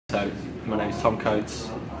So my name is Tom Coates.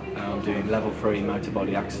 I'm doing level 3 motor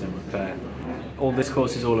body accident repair. All this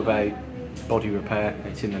course is all about body repair.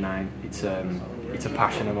 It's in the name. It's a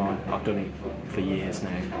passion of mine. I've done it for years now,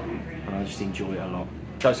 and I just enjoy it a lot.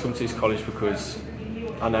 I chose to come to this college because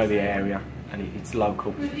I know the area and it's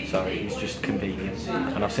local, so it's just convenient.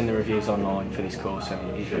 And I've seen the reviews online for this course,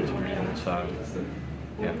 and it looks brilliant. So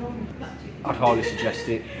yeah, I'd highly suggest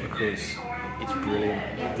it because it's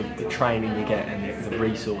brilliant. The training you get and the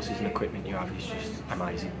resources and equipment you have is just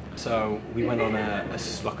amazing. So we went on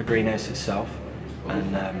like a greenhouse itself,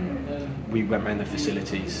 and we went around the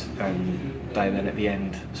facilities, and they then at the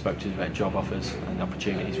end spoke to us about job offers and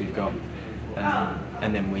opportunities we've got.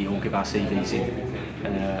 And then we all give our CVs in,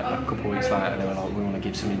 and a couple of weeks later they were like, we want to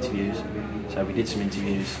give some interviews. So we did some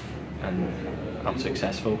interviews and I'm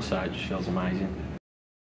successful, so it just feels amazing.